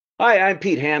Hi, I'm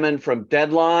Pete Hammond from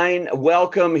Deadline.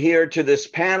 Welcome here to this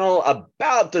panel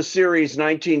about the series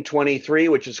 1923,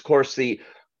 which is, of course, the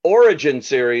origin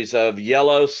series of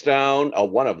Yellowstone,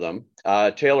 one of them.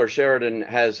 Taylor Sheridan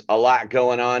has a lot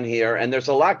going on here, and there's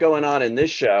a lot going on in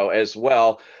this show as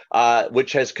well,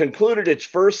 which has concluded its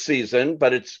first season,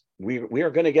 but we are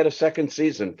going to get a second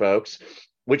season, folks,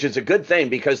 which is a good thing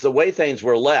because the way things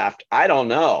were left, I don't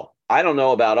know. I don't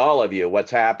know about all of you,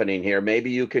 what's happening here.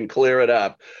 Maybe you can clear it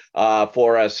up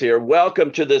for us here.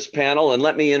 Welcome to this panel, and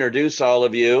let me introduce all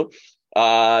of you.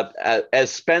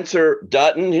 As Spencer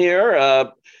Dutton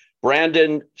here,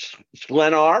 Brandon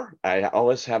Sklenar. I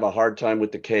always have a hard time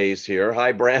with the K's here.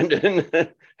 Hi, Brandon.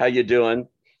 How you doing?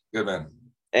 Good, man.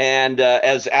 And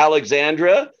as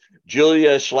Alexandra,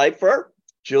 Julia Schlaepfer.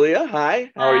 Julia,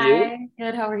 hi. How are you? Hi,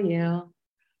 good. How are you?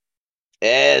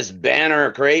 As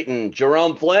Banner Creighton,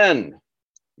 Jerome Flynn.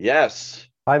 Yes.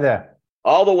 Hi there.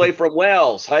 All the way from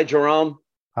Wales. Hi, Jerome.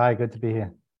 Hi, good to be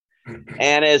here.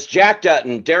 And as Jack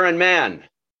Dutton, Darren Mann.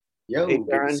 Yo, hey,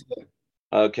 Darren.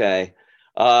 Okay.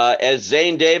 As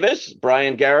Zane Davis,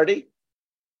 Brian Geraghty.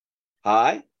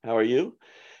 Hi, how are you?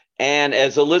 And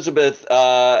as Elizabeth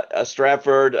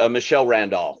Stratford, Michelle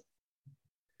Randolph.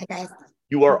 Hi, guys.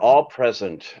 You are all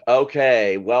present.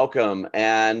 Okay, welcome.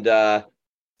 And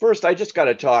first, I just got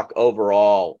to talk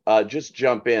overall, just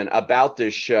jump in about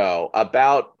this show,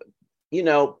 about,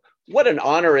 what an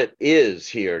honor it is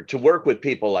here to work with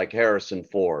people like Harrison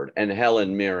Ford and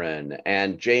Helen Mirren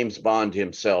and James Bond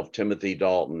himself, Timothy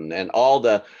Dalton, and all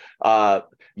the,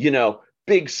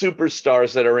 big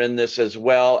superstars that are in this as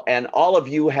well. And all of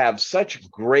you have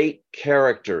such great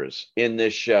characters in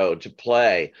this show to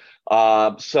play.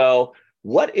 So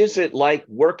what is it like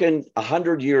working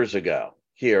 100 years ago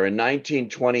here in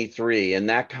 1923 in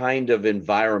that kind of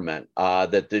environment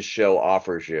that this show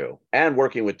offers you, and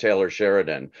working with Taylor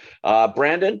Sheridan?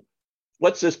 Brandon,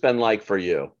 what's this been like for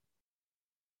you?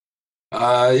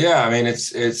 Yeah, I mean,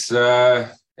 it's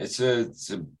a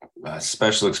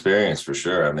special experience for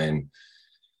sure. I mean,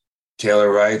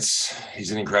 Taylor writes,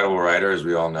 he's an incredible writer, as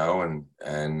we all know,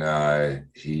 and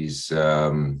he's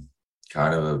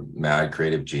kind of a mad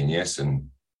creative genius, and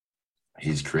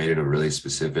he's created a really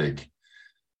specific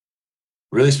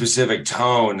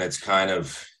tone that's kind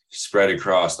of spread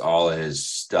across all of his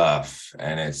stuff.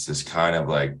 And it's this kind of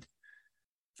like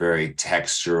very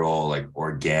textural, like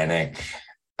organic,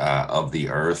 of the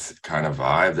earth kind of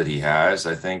vibe that he has,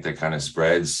 I think, that kind of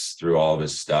spreads through all of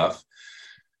his stuff.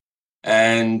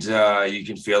 And you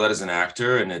can feel it as an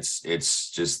actor, and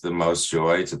it's just the most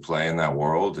joy to play in that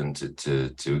world and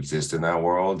to exist in that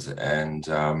world. And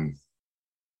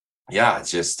yeah,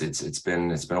 it's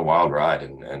been a wild ride,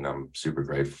 and I'm super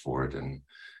grateful for it, and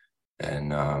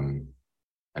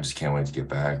I just can't wait to get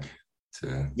back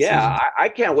to. Yeah, I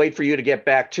can't wait for you to get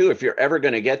back too, if you're ever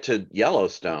going to get to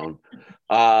Yellowstone.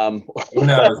 Who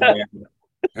knows, man?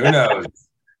 Who knows?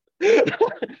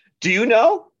 Do you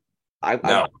know? No. I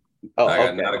got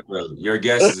not a clue. Your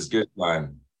guess is as good as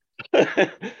mine.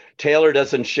 Taylor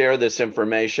doesn't share this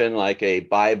information like a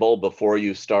Bible before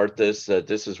you start this, that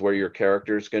this is where your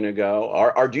character is going to go?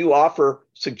 Or do you offer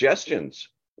suggestions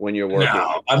when you're working?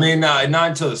 No, I mean, not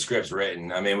until the script's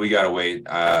written. I mean, we got to wait.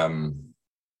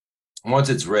 Once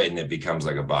it's written, it becomes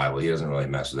like a Bible. He doesn't really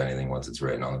mess with anything once it's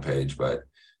written on the page. But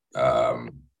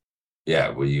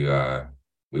yeah, we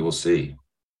will see.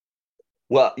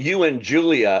 Well, you and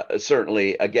Julia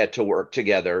certainly get to work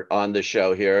together on the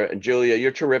show here. And Julia,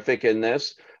 you're terrific in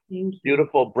this. Thank you.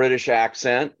 Beautiful British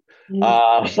accent.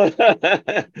 All of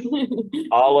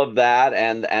that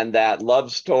and that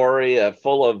love story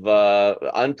full of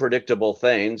unpredictable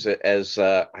things. As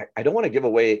I don't want to give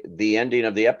away the ending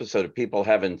of the episode if people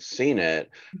haven't seen it,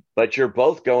 but you're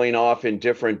both going off in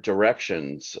different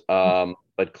directions,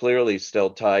 but clearly still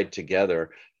tied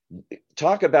together.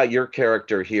 Talk about your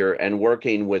character here and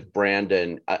working with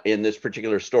Brandon in this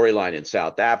particular storyline in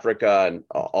South Africa and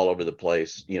all over the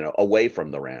place, away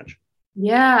from the ranch.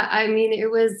 Yeah, I mean, it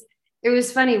was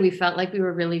funny. We felt like we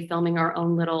were really filming our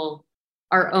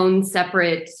own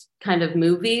separate kind of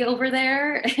movie over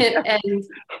there. And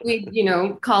we,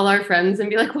 call our friends and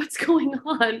be like, what's going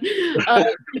on?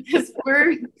 Because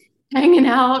we're hanging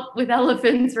out with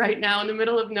elephants right now in the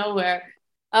middle of nowhere.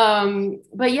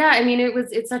 But yeah, I mean,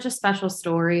 it's such a special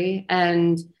story,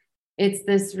 and it's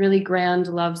this really grand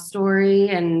love story,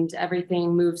 and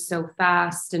everything moves so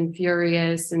fast and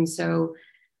furious. And so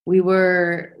we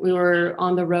were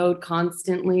on the road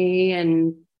constantly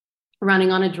and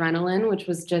running on adrenaline, which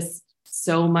was just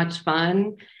so much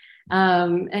fun.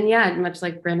 And yeah, much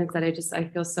like Brandon said, I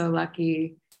feel so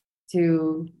lucky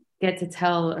to get to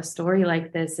tell a story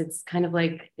like this. It's kind of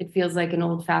like, it feels like an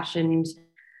old-fashioned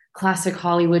classic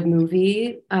Hollywood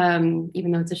movie,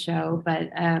 even though it's a show, but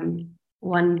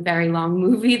one very long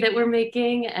movie that we're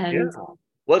making. And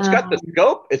well, it's got the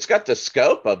scope. It's got the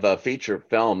scope of a feature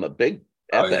film, a big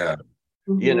epic.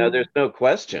 Yeah. There's no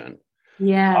question.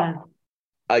 Yeah.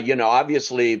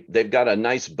 Obviously they've got a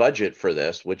nice budget for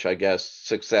this, which I guess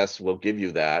success will give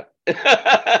you that.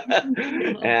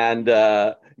 And,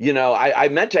 I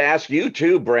meant to ask you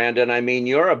too, Brandon. I mean,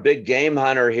 you're a big game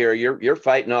hunter here. You're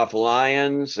fighting off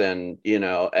lions and,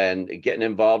 and getting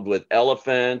involved with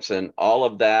elephants and all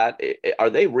of that. Are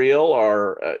they real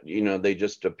or, they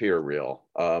just appear real?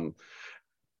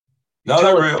 No,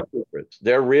 they're real.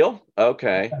 They're real?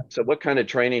 Okay. So what kind of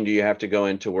training do you have to go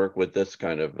in to work with this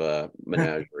kind of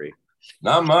menagerie?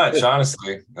 Not much,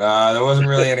 honestly. There wasn't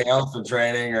really any elephant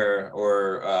training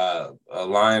or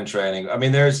lion training. I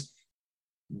mean, it's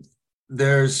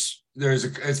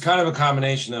kind of a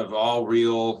combination of all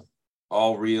real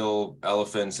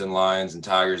elephants and lions and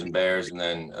tigers and bears, and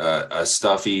then a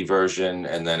stuffy version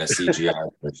and then a CGI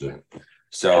version.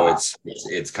 So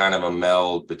it's kind of a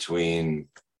meld between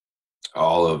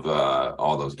all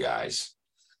those guys.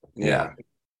 Yeah.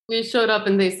 We showed up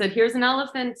and they said, "Here's an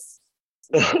elephant."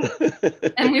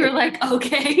 And we were like,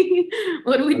 "Okay,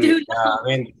 what do we do now?" I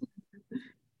mean,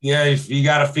 yeah, if you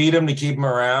got to feed them to keep them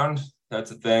around,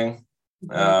 that's a thing.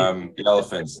 The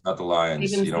elephants, not the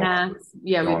lions. You don't,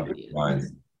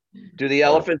 lions. Do the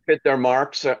elephants hit their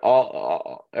marks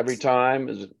every time?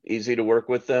 Is it easy to work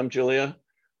with them, Julia?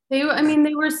 They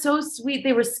were so sweet.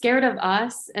 They were scared of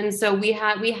us, and so we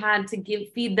had to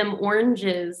feed them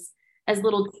oranges as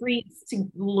little treats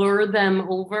to lure them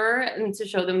over and to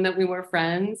show them that we were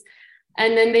friends.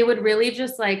 And then they would really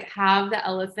just like have the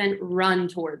elephant run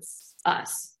towards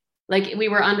us. Like we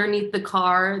were underneath the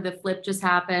car, the flip just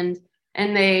happened,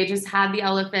 and they just had the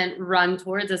elephant run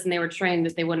towards us, and they were trained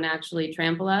that they wouldn't actually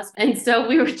trample us. And so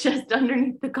we were just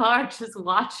underneath the car, just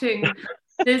watching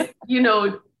this,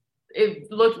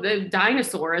 it looked a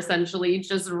dinosaur essentially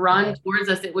just run towards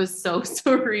us. It was so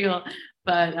surreal,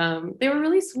 but they were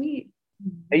really sweet.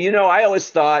 I always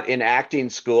thought in acting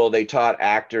school they taught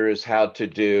actors how to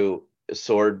do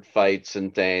sword fights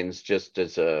and things just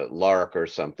as a lark or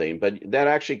something, but that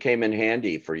actually came in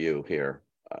handy for you here.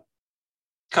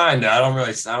 Kinda. I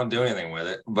don't do anything with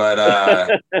it, but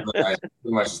I pretty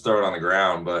much just throw it on the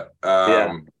ground. But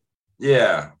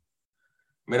yeah.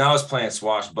 I mean, I was playing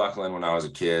swashbuckling when I was a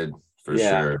kid, for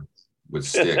sure, with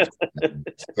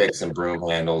sticks and broom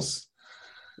handles.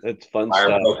 It's fun fire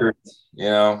stuff. Pokers,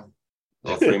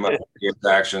 little 3 months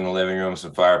action in the living room,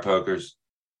 some fire pokers.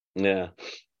 Yeah.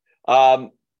 A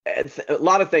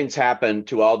lot of things happen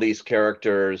to all these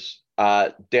characters.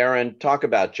 Darren, talk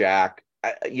about Jack.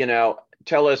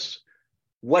 Tell us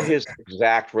what his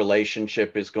exact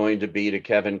relationship is going to be to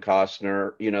Kevin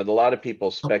Costner. A lot of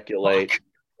people speculate.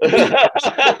 Bro,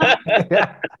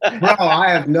 I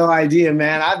have no idea,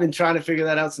 man. I've been trying to figure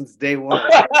that out since day one.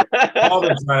 I've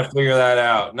been trying to figure that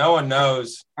out. No one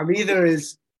knows. I'm either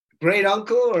his great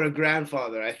uncle or a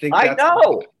grandfather. I think I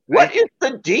know. What is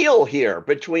the deal here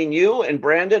between you and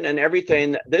Brandon and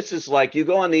everything? This is like you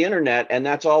go on the internet and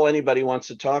that's all anybody wants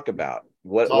to talk about.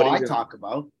 What I talk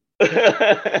about. Trying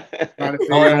to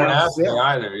figure it out.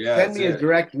 Either. Yeah, send me a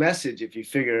direct message if you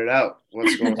figure it out.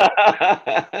 What's going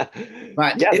on?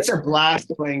 But it's a blast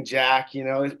playing Jack.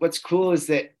 What's cool is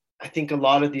that I think a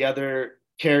lot of the other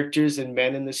characters and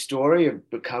men in the story have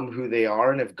become who they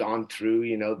are and have gone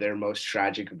through, their most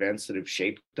tragic events that have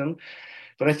shaped them.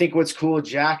 But I think what's cool with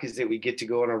Jack is that we get to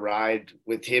go on a ride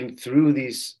with him through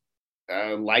these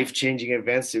life-changing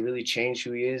events that really change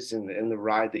who he is and the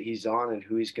ride that he's on and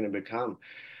who he's going to become.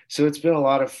 So it's been a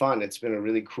lot of fun. It's been a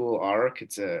really cool arc.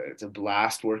 It's a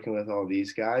blast working with all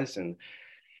these guys, and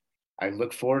I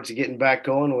look forward to getting back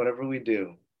going whatever we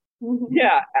do.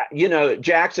 Yeah,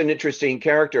 Jack's an interesting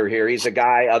character here. He's a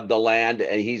guy of the land,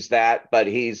 and he's that, but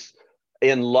he's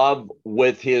in love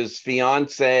with his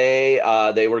fiance.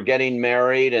 They were getting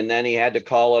married, and then he had to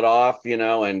call it off,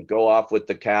 and go off with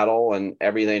the cattle and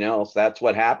everything else. That's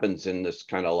what happens in this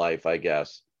kind of life, I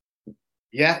guess.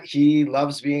 Yeah, he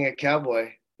loves being a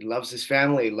cowboy. He loves his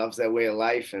family, he loves that way of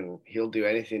life, and he'll do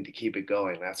anything to keep it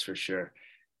going. That's for sure.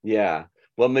 Yeah.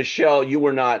 Well, Michelle, you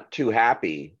were not too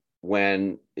happy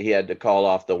when he had to call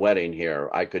off the wedding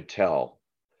here. I could tell.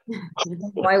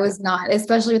 No, I was not,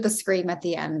 especially with the scream at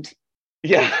the end.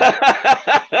 Yeah.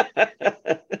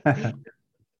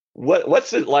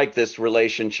 What's it like, this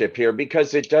relationship here?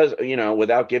 Because it does,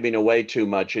 without giving away too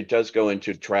much, it does go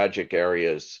into tragic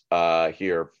areas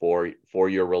here for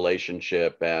your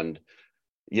relationship. And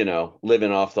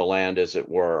living off the land, as it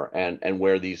were, and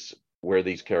where these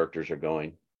characters are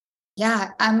going. Yeah,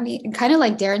 I mean, kind of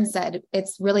like Darren said,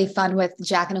 it's really fun with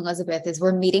Jack and Elizabeth is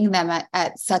we're meeting them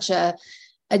at such a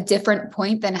different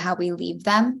point than how we leave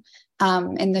them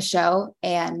in the show.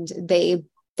 And they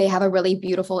have a really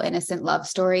beautiful, innocent love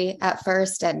story at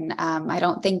first. And I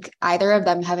don't think either of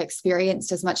them have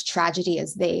experienced as much tragedy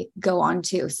as they go on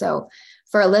to. So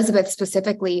for Elizabeth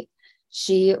specifically,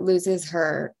 she loses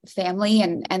her family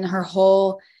and her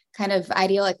whole kind of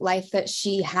idyllic life that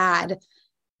she had.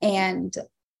 And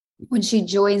when she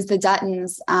joins the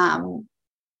Duttons,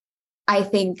 I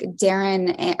think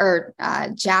Darren or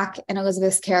Jack and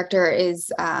Elizabeth's character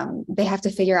is they have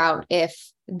to figure out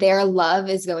if their love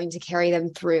is going to carry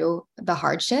them through the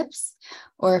hardships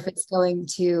or if it's going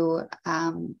to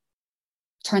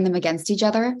turn them against each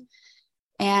other.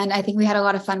 And I think we had a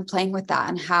lot of fun playing with that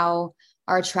and how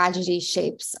our tragedy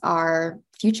shapes our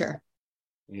future.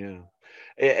 Yeah.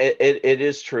 It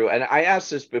is true. And I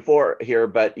asked this before here,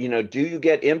 but, do you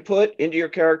get input into your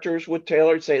characters with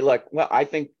Taylor? Say, like, well, I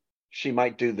think she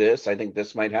might do this. I think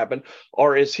this might happen.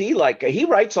 Or is he like, he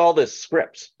writes all the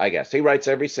scripts, I guess. He writes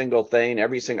every single thing, I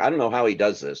don't know how he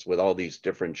does this with all these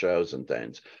different shows and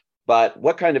things. But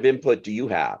what kind of input do you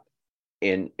have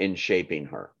in shaping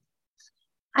her?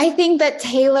 I think that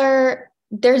Taylor,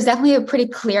 there's definitely a pretty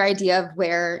clear idea of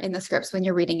where in the scripts when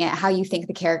you're reading it, how you think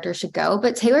the character should go.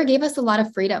 But Taylor gave us a lot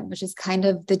of freedom, which is kind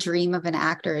of the dream of an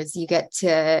actor is you get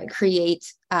to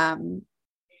create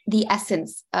the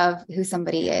essence of who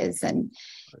somebody is.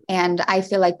 And I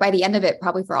feel like by the end of it,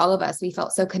 probably for all of us, we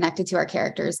felt so connected to our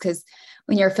characters because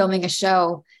when you're filming a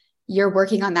show, you're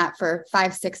working on that for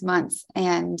 5-6 months.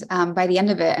 And by the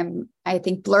end of it, I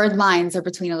think blurred lines are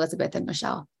between Elizabeth and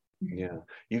Michelle. Yeah.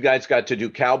 You guys got to do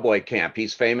cowboy camp.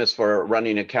 He's famous for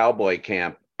running a cowboy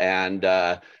camp and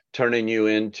turning you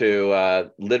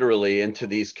into literally into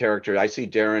these characters. I see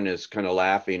Darren is kind of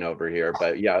laughing over here,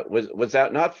 but yeah, was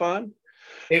that not fun?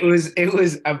 It was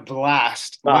a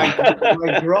blast.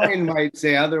 My groin might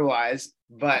say otherwise,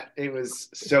 but it was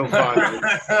so fun.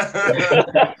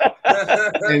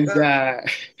 And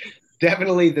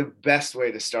definitely the best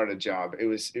way to start a job. It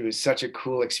was such a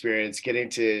cool experience getting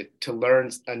to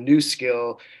learn a new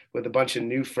skill with a bunch of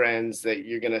new friends that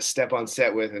you're going to step on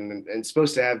set with and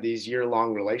supposed to have these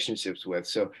year-long relationships with.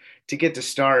 So to get to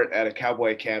start at a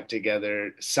cowboy camp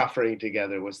together, suffering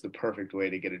together was the perfect way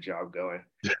to get a job going.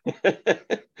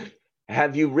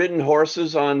 Have you ridden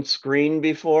horses on screen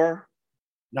before?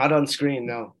 Not on screen,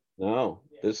 no. No,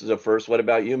 this is a first. What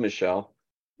about you, Michelle?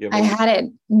 I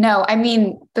hadn't. No, I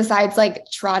mean, besides like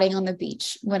trotting on the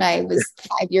beach when I was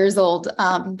 5 years old.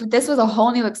 But this was a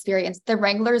whole new experience. The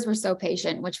wranglers were so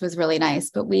patient, which was really nice.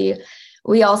 But we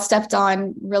all stepped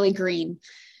on really green.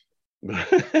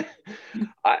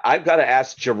 I've got to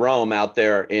ask Jerome out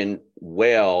there in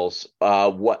Wales,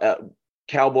 what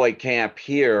cowboy camp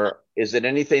here, is it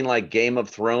anything like Game of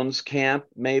Thrones camp,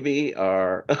 maybe?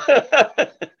 Or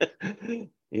I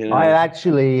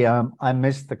actually I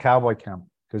missed the cowboy camp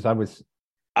because it was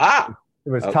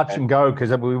touch and go because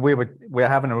we were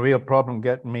having a real problem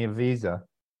getting me a visa.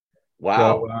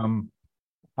 Wow. So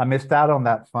I missed out on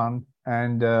that fun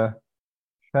and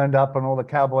turned up and all the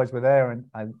cowboys were there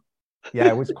and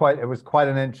it was quite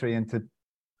an entry into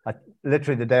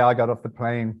literally the day I got off the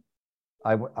plane.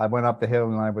 I went up the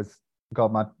hill and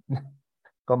got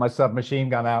my submachine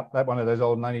gun out, that one of those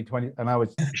old 90-20, and I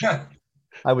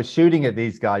was shooting at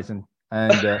these guys and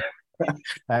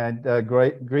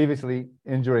grievously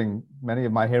injuring many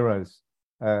of my heroes.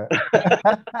 I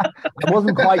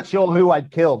wasn't quite sure who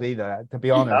I'd killed either, to be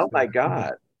honest. Oh my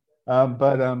God.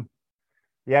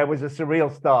 It was a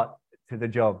surreal start to the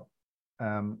job,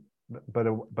 but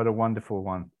a wonderful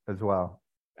one as well.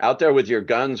 Out there with your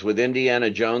guns, with Indiana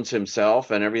Jones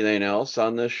himself and everything else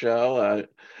on this show.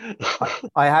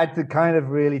 I had to kind of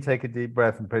really take a deep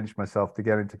breath and pinch myself to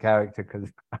get into character because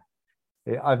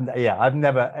I've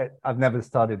never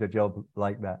started a job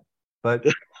like that. But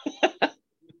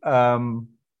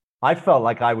I felt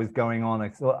like I was going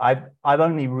on. So I've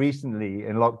only recently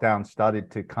in lockdown started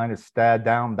to kind of stare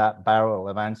down that barrel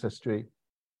of ancestry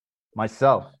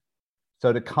myself.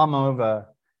 So to come over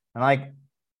and I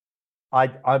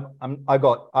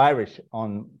got Irish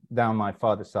down my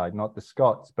father's side, not the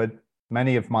Scots, but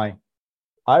many of my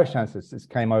Irish ancestors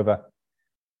came over,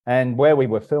 and where we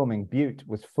were filming, Butte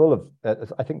was full of,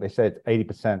 I think they said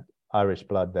 80% Irish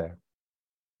blood there.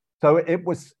 So it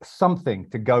was something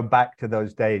to go back to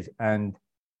those days, and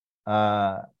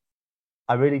I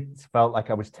really felt like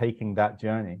I was taking that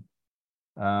journey,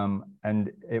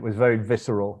 and it was very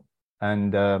visceral,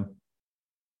 and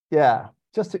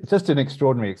just an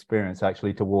extraordinary experience,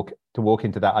 actually, to walk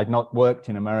into that. I'd not worked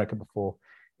in America before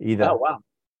either. Oh,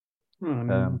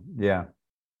 wow. Yeah.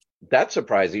 That's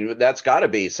surprising. That's got to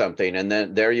be something. And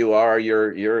then there you are.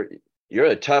 You're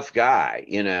a tough guy.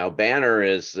 You know, Banner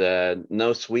is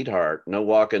no sweetheart, no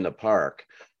walk in the park.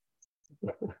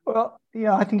 Well,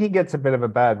 yeah, I think he gets a bit of a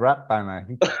bad rap, Banner.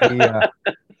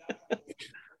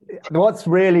 What's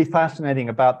really fascinating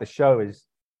about the show is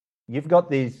you've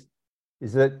got is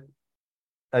that,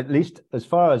 at least as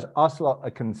far as us lot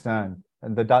are concerned,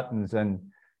 and the Duttons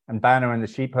and Banner and the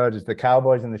sheepherders, the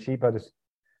cowboys and the sheepherders,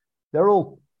 they're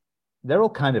all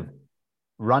kind of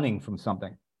running from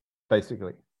something,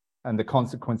 basically, and the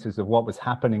consequences of what was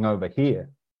happening over here.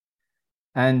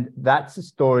 And that's a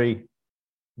story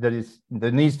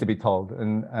that needs to be told.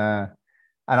 And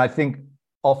I think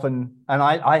often, and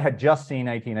I had just seen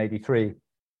 1883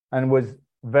 and was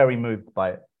very moved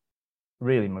by it,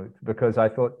 really moved, because I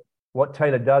thought what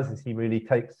Taylor does is he really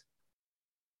takes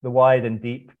the wide and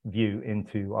deep view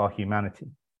into our humanity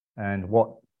and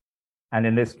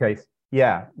in this case,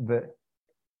 yeah,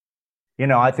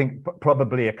 I think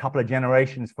probably a couple of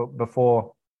generations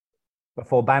before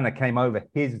Banner came over,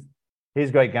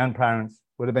 his great grandparents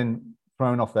would have been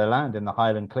thrown off their land in the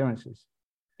Highland clearances.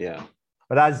 Yeah.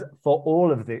 But as for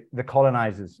all of the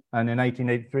colonizers, and in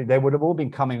 1883, they would have all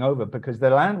been coming over because their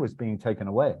land was being taken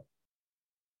away.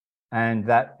 And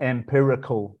that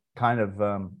empirical kind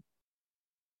of,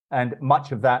 and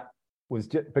much of that was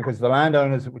just because the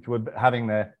landowners, which were having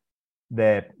their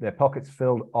pockets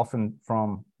filled often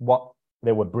from what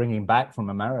they were bringing back from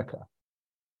America.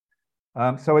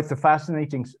 So it's a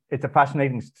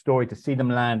fascinating story to see them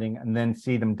landing and then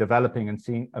see them developing and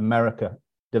see America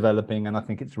developing. And I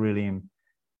think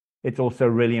it's also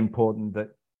really important that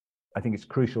I think it's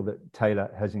crucial that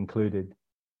Taylor has included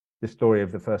the story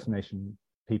of the First Nation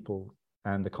people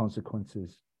and the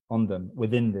consequences on them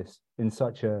within this in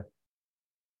such a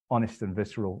honest and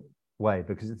visceral way,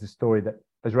 because it's a story that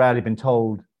has rarely been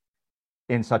told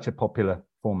in such a popular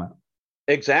format.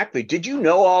 Exactly. Did you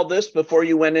know all this before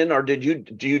you went in, or do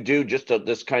you do just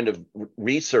this kind of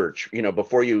research,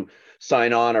 before you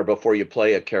sign on or before you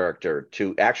play a character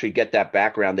to actually get that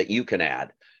background that you can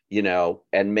add,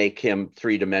 and make him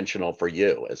three-dimensional for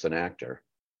you as an actor?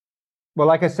 Well,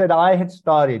 like I said, I had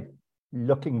started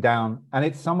looking down, and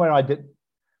it's somewhere I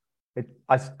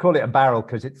call it a barrel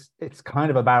because it's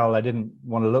kind of a barrel I didn't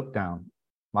want to look down.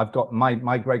 I've got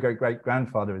my great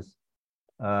grandfather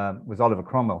was Oliver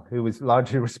Cromwell, who was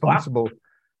largely responsible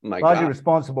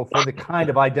for the kind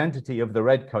of identity of the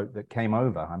redcoat that came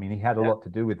over. I mean, he had a lot to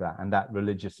do with that and that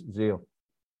religious zeal.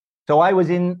 So I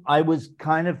was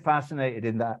kind of fascinated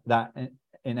in that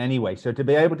in any way. So to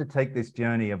be able to take this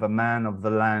journey of a man of the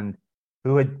land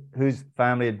whose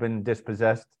family had been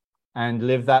dispossessed and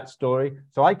live that story.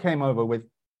 So I came over with,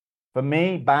 for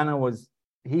me, Banner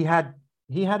he had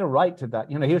a right to that.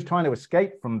 He was trying to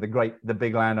escape from the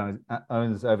big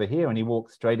landowners over here, and he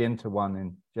walked straight into one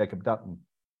in Jacob Dutton.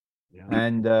 Yeah.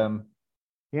 And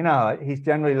he's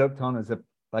generally looked on as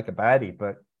like a baddie,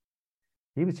 but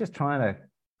he was just trying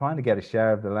to get a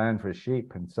share of the land for his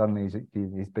sheep, and suddenly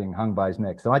he's being hung by his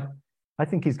neck. So I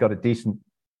think he's got a decent.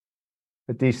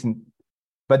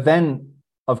 But then,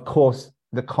 of course,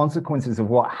 the consequences of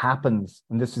what happens,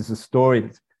 and this is a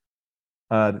story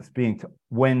that's being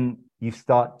when you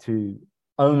start to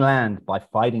own land by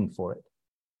fighting for it.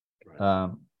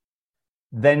 Right.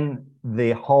 Then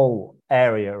the whole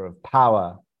area of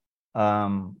power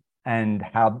and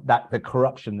how the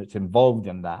corruption that's involved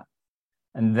in that,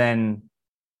 and then,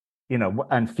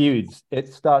 and feuds,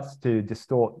 it starts to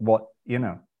distort what,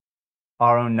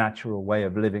 our own natural way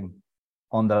of living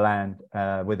on the land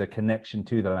with a connection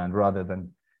to the land rather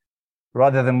than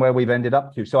where we've ended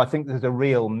up to. So I think there's a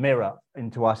real mirror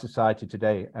into our society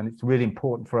today, and it's really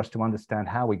important for us to understand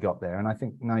how we got there. And I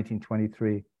think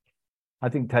 1923, I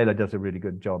think Taylor does a really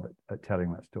good job at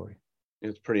telling that story.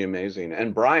 It's pretty amazing.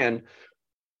 And Brian,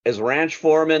 as ranch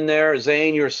foreman there,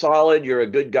 Zane, you're solid, you're a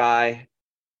good guy.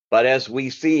 But as we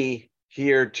see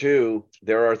here too,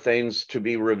 there are things to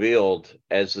be revealed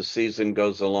as the season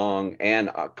goes along, and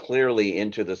clearly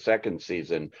into the second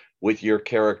season with your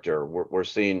character. We're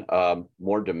seeing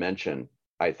more dimension,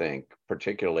 I think,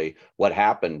 particularly what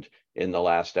happened in the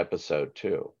last episode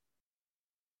too.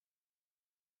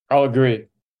 I'll agree.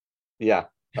 Yeah.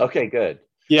 Okay, good.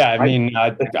 Yeah, I mean,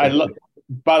 I love.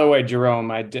 By the way,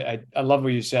 Jerome, I love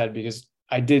what you said, because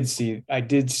I did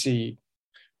see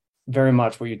very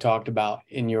much what you talked about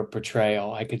in your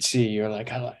portrayal. I could see you're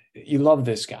like, you love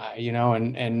this guy,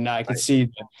 and I could see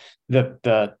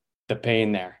the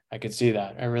pain there. I could see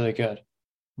that. I really could.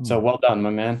 So well done, my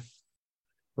man.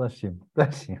 Bless you.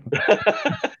 Bless you.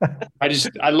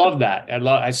 I love that.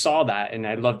 I saw that, and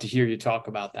I'd love to hear you talk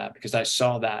about that, because I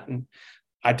saw that and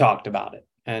I talked about it.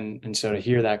 And so to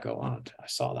hear that go on, I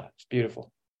saw that. It's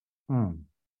beautiful.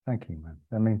 Thank you, man.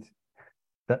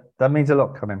 That means a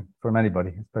lot coming from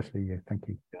anybody, especially you. Thank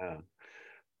you. Yeah.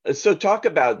 So talk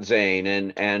about Zane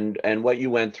and what you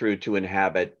went through to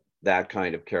inhabit that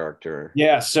kind of character.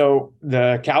 Yeah, so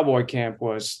the cowboy camp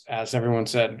was, as everyone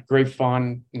said, great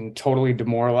fun and totally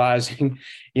demoralizing.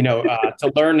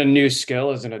 To learn a new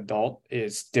skill as an adult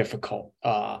is difficult.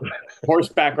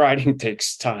 Horseback riding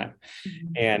takes time,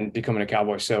 and becoming a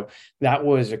cowboy. So that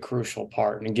was a crucial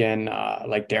part. And again,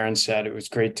 like Darren said, it was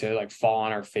great to like fall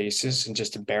on our faces and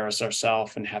just embarrass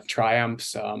ourselves and have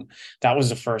triumphs. That was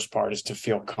the first part, is to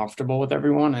feel comfortable with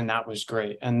everyone, and that was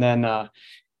great. And then,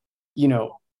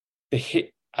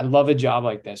 I love a job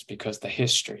like this because the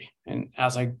history, and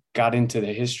as I got into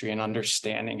the history and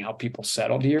understanding how people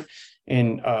settled here,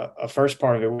 and a first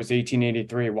part of it was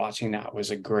 1883. Watching that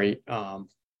was a great kind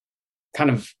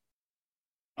of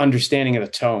understanding of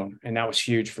the tone, and that was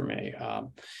huge for me.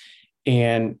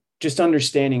 And just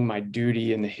understanding my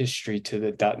duty in the history to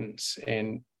the Duttons,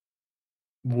 and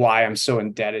why I'm so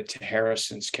indebted to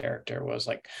Harrison's character, was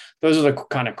like, those are the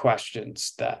kind of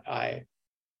questions that I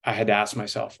had to ask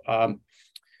myself.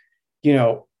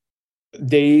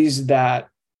 Days that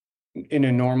in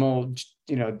a normal,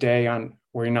 day on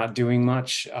where you're not doing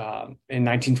much, in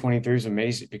 1923 is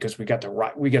amazing, because we got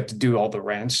to do all the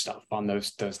ranch stuff on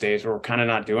those days where we're kind of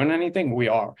not doing anything. We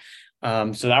are.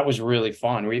 So that was really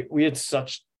fun. We had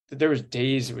there was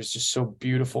days, it was just so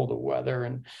beautiful, the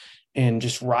weather, and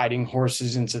just riding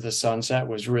horses into the sunset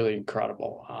was really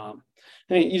incredible.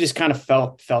 And you just kind of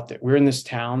felt it. We're in this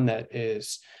town that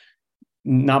is,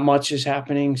 not much is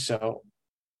happening. So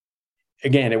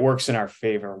again, it works in our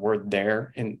favor. We're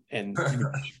there, and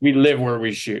we live where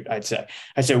we shoot. I say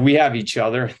we have each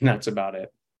other, and that's about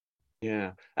it.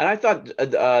 Yeah. And I thought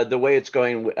the way it's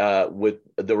going with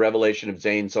the revelation of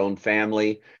Zane's own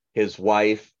family, his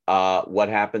wife, what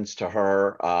happens to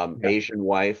her, Asian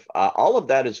wife, all of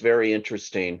that is very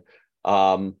interesting.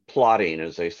 Plotting,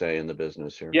 as they say in the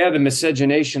business here. Yeah, the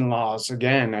miscegenation laws.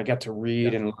 Again, I got to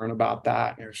read and learn about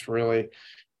that. It's really,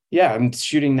 and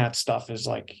shooting that stuff is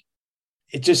like,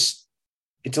 it's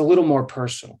a little more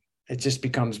personal. It just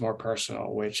becomes more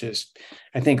personal, which is,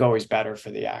 I think, always better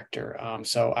for the actor.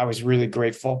 So I was really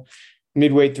grateful.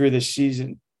 Midway through the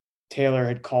season, Taylor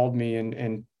had called me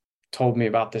and told me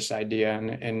about this idea,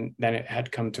 and then it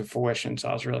had come to fruition. So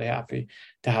I was really happy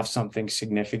to have something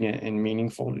significant and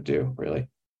meaningful to do, really.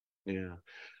 Yeah.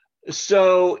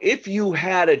 So if you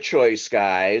had a choice,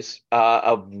 guys,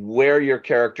 of where your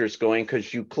character's going,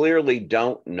 because you clearly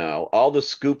don't know, all the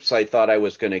scoops I thought I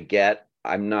was going to get,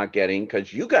 I'm not getting,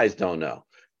 because you guys don't know.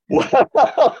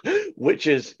 Which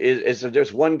is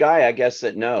there's one guy, I guess,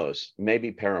 that knows,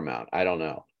 maybe Paramount, I don't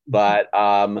know. But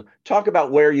talk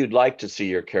about where you'd like to see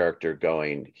your character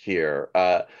going here.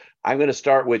 I'm going to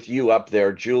start with you up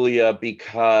there, Julia,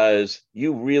 because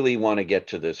you really want to get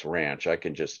to this ranch. I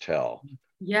can just tell.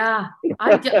 Yeah,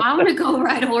 I want to go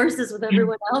ride horses with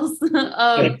everyone else.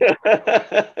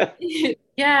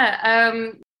 Yeah.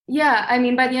 I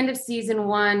mean, by the end of season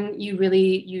 1,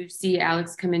 you see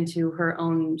Alex come into her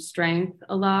own strength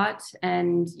a lot.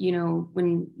 And,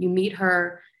 when you meet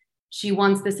her, she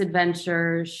wants this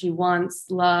adventure, she wants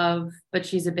love, but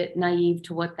she's a bit naive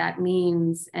to what that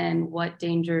means and what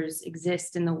dangers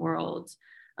exist in the world,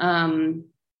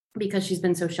 because she's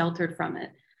been so sheltered from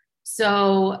it.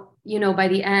 So, by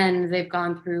the end, they've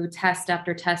gone through test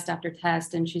after test after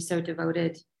test, and she's so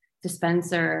devoted to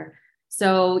Spencer.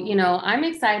 So, I'm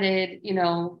excited,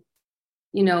 as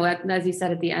you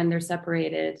said, at the end, they're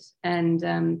separated, and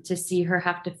to see her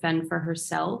have to fend for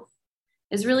herself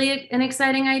is really an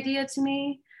exciting idea to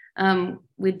me.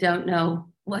 We don't know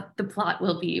what the plot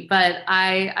will be, but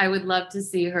I would love to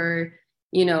see her,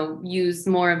 use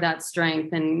more of that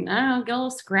strength and, I don't know, get a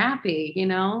little scrappy,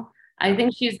 I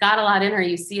think she's got a lot in her.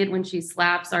 You see it when she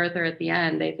slaps Arthur at the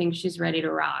end. I think she's ready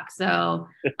to rock. So,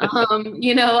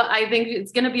 I think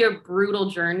it's going to be a brutal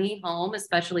journey home,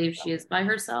 especially if she is by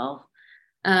herself.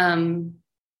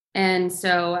 And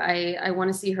so I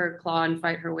want to see her claw and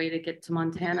fight her way to get to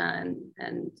Montana.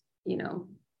 And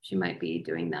she might be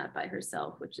doing that by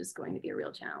herself, which is going to be a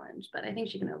real challenge, but I think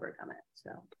she can overcome it.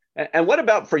 So. And what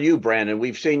about for you, Brandon?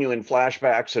 We've seen you in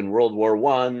flashbacks in World War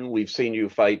I. We've seen you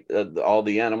fight all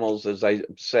the animals, as I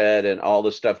said, and all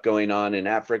the stuff going on in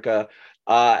Africa.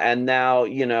 And now,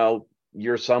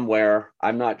 you're somewhere.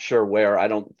 I'm not sure where. I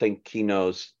don't think he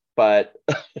knows. But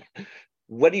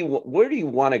where do you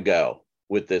want to go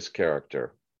with this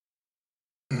character?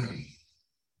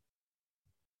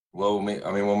 Well,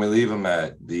 when we leave him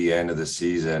at the end of the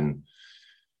season,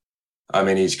 I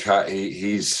mean,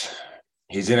 he's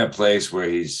in a place where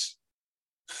he's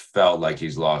felt like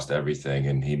he's lost everything,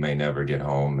 and he may never get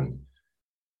home, and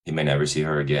he may never see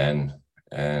her again.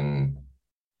 And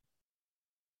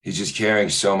he's just carrying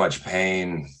so much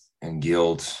pain and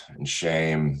guilt and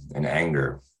shame and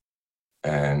anger.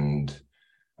 And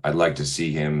I'd like to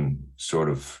see him sort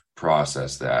of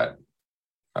process that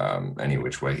any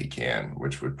which way he can,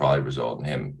 which would probably result in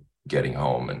him getting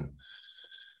home and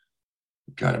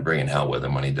kind of bringing hell with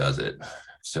him when he does it.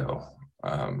 So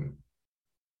I'm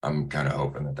kind of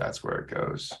hoping that that's where it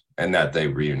goes, and that they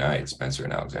reunite, Spencer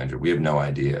and Alexandra. We have no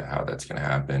idea how that's going to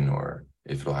happen or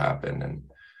if it'll happen.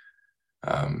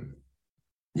 And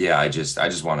I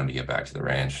just want him to get back to the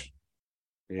ranch,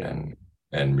 and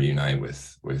reunite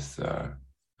with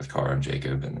Cara and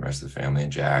Jacob and the rest of the family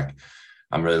and Jack.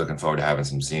 I'm really looking forward to having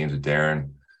some scenes with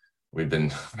Darren. We've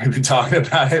been talking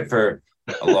about it for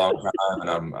a long time, and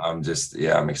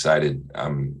I'm excited.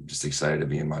 I'm just excited to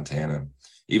be in Montana.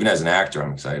 Even as an actor,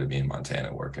 I'm excited to be in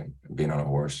Montana working, being on a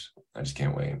horse. I just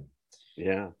can't wait.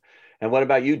 Yeah. And what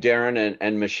about you, Darren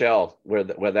and Michelle, where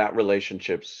that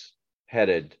relationship's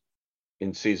headed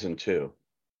in season 2?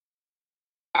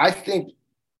 I think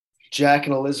Jack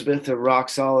and Elizabeth are rock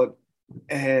solid,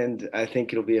 and I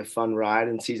think it'll be a fun ride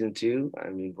in season 2. I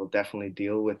mean, we'll definitely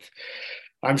deal with,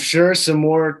 I'm sure, some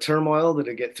more turmoil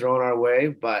that'll get thrown our way,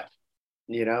 but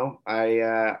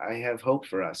I have hope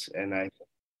for us, and I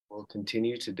will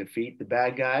continue to defeat the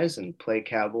bad guys and play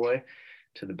cowboy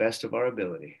to the best of our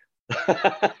ability.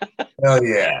 Hell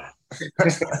yeah.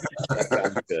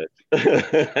 Sounds good.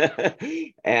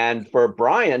 And for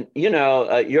Brian,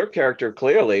 your character,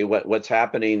 clearly what's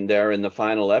happening there in the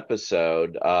final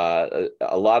episode, a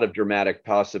lot of dramatic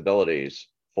possibilities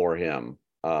for him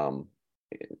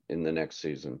in the next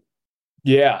season.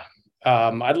 Yeah.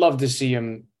 I'd love to see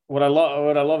him. What I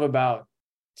love about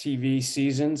TV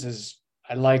seasons is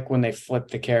I like when they flip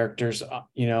the characters,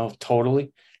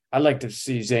 totally. I'd like to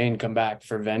see Zane come back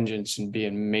for vengeance and be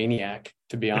a maniac,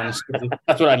 to be honest with you.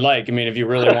 That's what I'd like. I mean, if you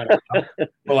really want to,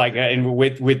 and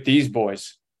with these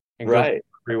boys, and right,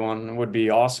 everyone would be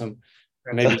awesome.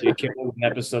 Maybe you kill in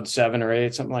episode 7 or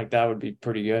 8, something like that would be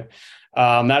pretty good.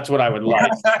 That's what I would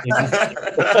like.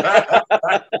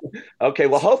 Okay,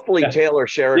 well, hopefully Taylor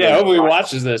Sheridan. Yeah, hopefully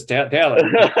watches this, Taylor.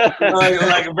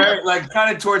 like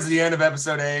kind of towards the end of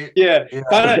episode 8. Yeah.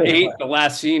 Kind of 8. The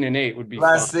last scene in 8 would be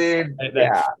last fun. Scene.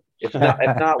 Yeah. If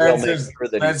not, we'll make sure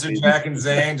that Spencer, Jack, and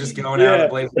Zane just going out and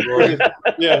playing glory.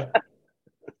 Yeah.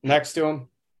 Next to him,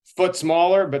 foot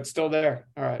smaller, but still there.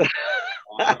 All right.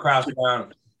 Crouch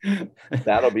down.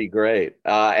 That'll be great.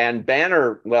 And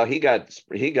Banner, well, he got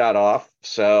off.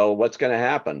 So what's going to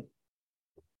happen?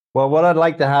 Well, what I'd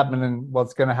like to happen and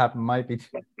what's going to happen might be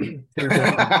two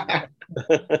different.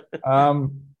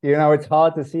 It's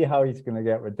hard to see how he's going to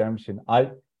get redemption.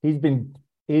 He's been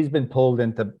pulled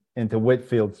into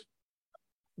Whitfield's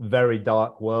very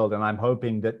dark world, and I'm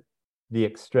hoping that the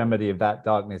extremity of that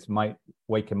darkness might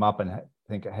wake him up and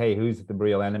think, hey, who's the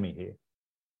real enemy here?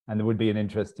 And there would be an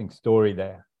interesting story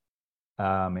there,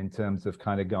 in terms of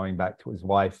kind of going back to his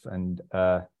wife. And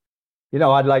I'd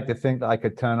like to think that I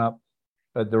could turn up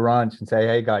at the ranch and say,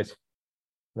 hey guys,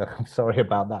 look, I'm sorry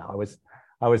about that.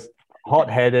 I was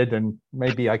hot-headed, and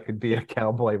maybe I could be a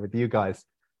cowboy with you guys.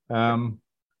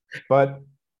 But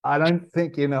I don't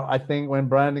think, I think when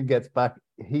Brandon gets back,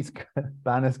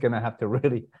 Banner's going to have to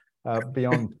really be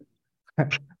on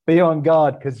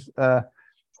guard, because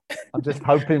I'm just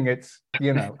hoping it's,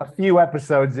 a few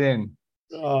episodes in.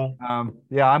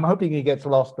 I'm hoping he gets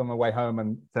lost on the way home,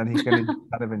 and then he's going to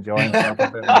kind of enjoy himself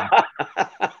a bit more.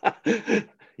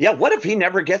 Yeah, what if he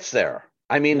never gets there?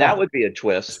 I mean, that would be a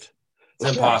twist.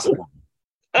 It's impossible.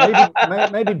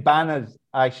 Maybe Banner's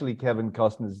actually Kevin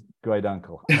Costner's great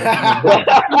uncle. That's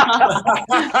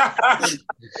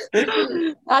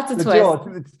a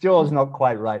twist. Jaws not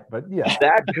quite right, but yeah.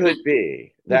 That could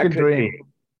be. That could be.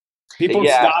 People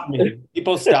stop me.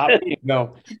 People stop me and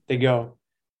they go,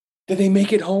 did they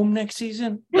make it home next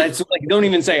season? That's like, don't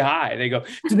even say hi. They go,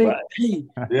 did they? Hey,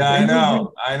 yeah, I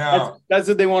know. That's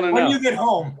what they want to know. When you get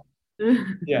home.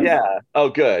 Yeah. Oh,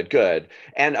 good.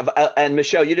 And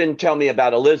Michelle, you didn't tell me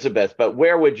about Elizabeth, but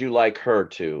where would you like her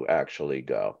to actually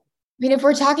go? I mean, if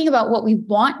we're talking about what we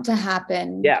want to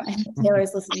happen, yeah. I think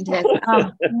Taylor's listening to this.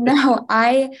 No,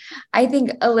 I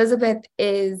think Elizabeth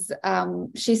is,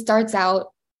 she starts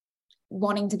out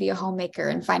wanting to be a homemaker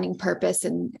and finding purpose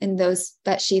in those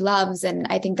that she loves. And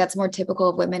I think that's more typical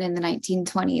of women in the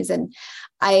 1920s. And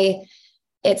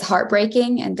it's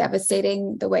heartbreaking and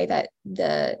devastating the way that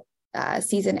the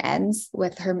season ends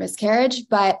with her miscarriage.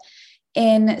 But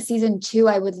in season 2,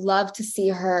 I would love to see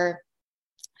her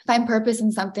find purpose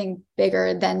in something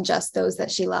bigger than just those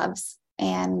that she loves,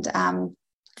 and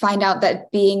find out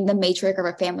that being the matriarch of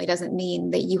a family doesn't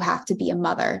mean that you have to be a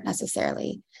mother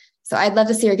necessarily. So I'd love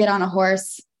to see her get on a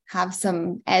horse, have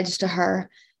some edge to her,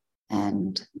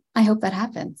 and I hope that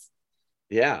happens.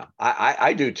 Yeah,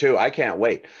 I do too. I can't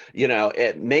wait. You know,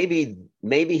 maybe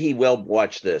he will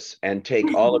watch this and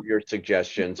take all of your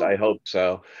suggestions. I hope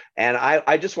so. And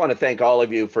I just want to thank all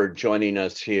of you for joining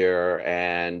us here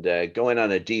and going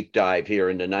on a deep dive here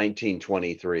into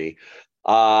 1923.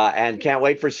 And can't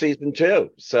wait for season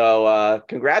 2. So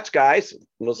congrats, guys.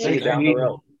 We'll see you down the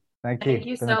road. Thank you. Thank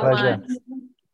you It's been a so pleasure. much.